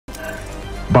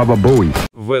Baba Booey.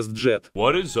 WestJett.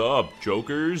 What is up,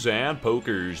 jokers and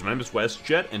pokers? My name is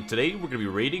WestJett, and today we're going to be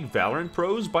rating Valorant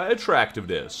pros by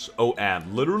attractiveness. Oh,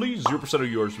 and literally 0% of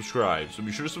you are subscribed, so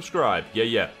be sure to subscribe.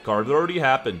 Yeah, card already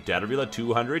happened. Data reveal at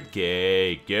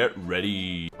 200k. Get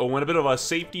ready. Oh, and a bit of a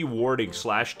safety warning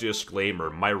 / disclaimer.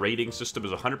 My rating system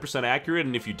is 100% accurate,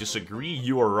 and if you disagree,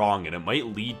 you are wrong, and it might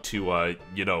lead to,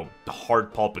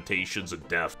 heart palpitations and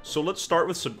death. So let's start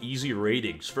with some easy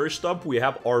ratings. First up, we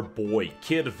have our boy,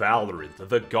 Kid Valorant,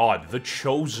 the god, the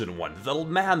chosen one, the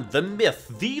man, the myth,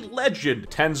 the legend,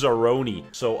 tenz.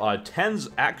 So, tenz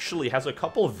actually has a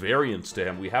couple of variants to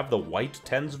him. We have the white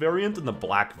tenz variant and the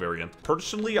black variant.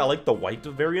 Personally, I like the white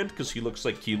variant because he looks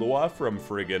like Killua from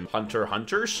friggin' Hunter x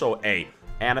Hunter, so hey.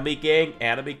 Anime gang,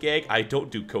 I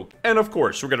don't do coke. And of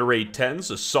course, we're gonna rate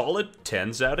tenz a solid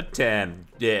 10s out of 10.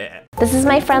 Yeah. This is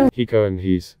my friend Hiko, and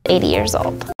he's 80 years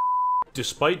old.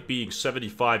 Despite being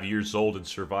 75 years old and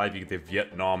surviving the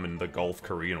Vietnam and the Gulf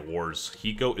Korean Wars,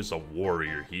 Hiko is a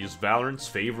warrior. He's Valorant's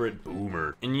favorite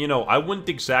boomer. And you know, I wouldn't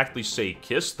exactly say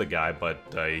kiss the guy,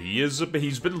 but he's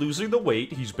been losing the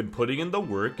weight, he's been putting in the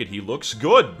work, and he looks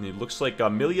good. He looks like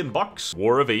 $1 million bucks.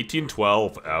 War of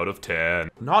 1812 out of 10.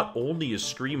 Not only is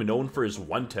Stream known for his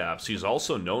one-taps, he's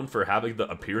also known for having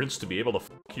the appearance to be able to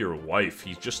fuck your wife.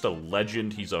 He's just a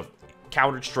legend. He's a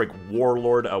Counter-Strike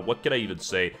warlord. What can I even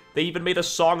say? They even made a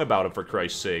song about him, for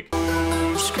Christ's sake.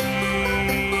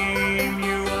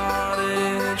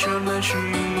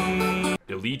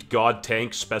 Elite God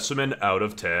Tank Specimen out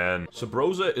of 10.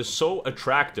 Sabrosa is so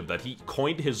attractive that he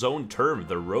coined his own term,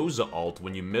 the Rosa ult,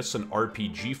 when you miss an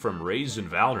RPG from Raze in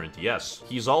Valorant. Yes.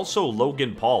 He's also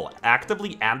Logan Paul,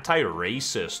 actively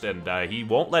anti-racist, and he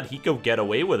won't let Hiko get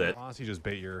away with it. Honestly, just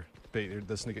bait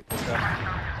this guy.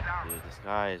 Dude, this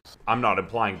guy is... I'm not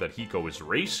implying that Hiko is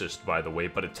racist, by the way,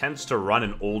 but it tends to run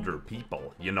in older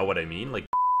people. You know what I mean? Like,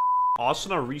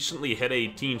 Asuna recently hit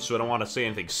 18, so I don't want to say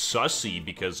anything sussy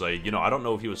because, I don't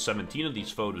know if he was 17 in these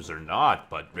photos or not,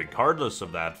 but regardless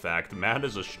of that fact, the man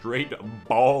is a straight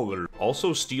baller.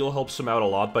 Also, Steel helps him out a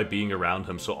lot by being around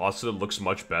him, so Asuna looks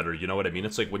much better, you know what I mean?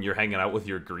 It's like when you're hanging out with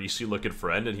your greasy-looking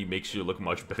friend and he makes you look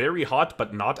much better. Very hot,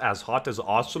 but not as hot as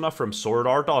Asuna from Sword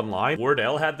Art Online.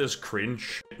 Wardell had this cringe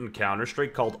shit in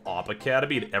Counter-Strike called Op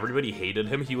Academy, and everybody hated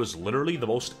him. He was literally the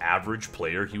most average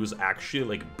player. He was actually,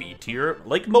 like, B tier,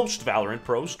 like most Valorant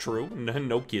pros, true,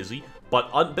 no kizzy.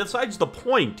 But besides the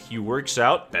point, he works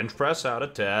out, bench press out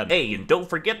of 10. Hey, and don't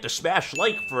forget to smash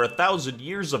like for 1,000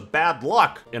 years of bad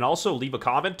luck. And also leave a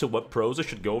comment to what pros I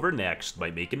should go over next.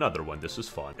 Might make another one, this is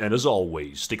fun. And as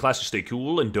always, stay classy, stay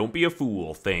cool, and don't be a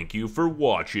fool. Thank you for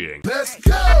watching. Let's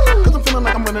go! 'Cause I'm feeling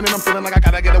like I'm running and I'm feeling like I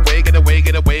gotta get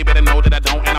away, but I know that I don't. And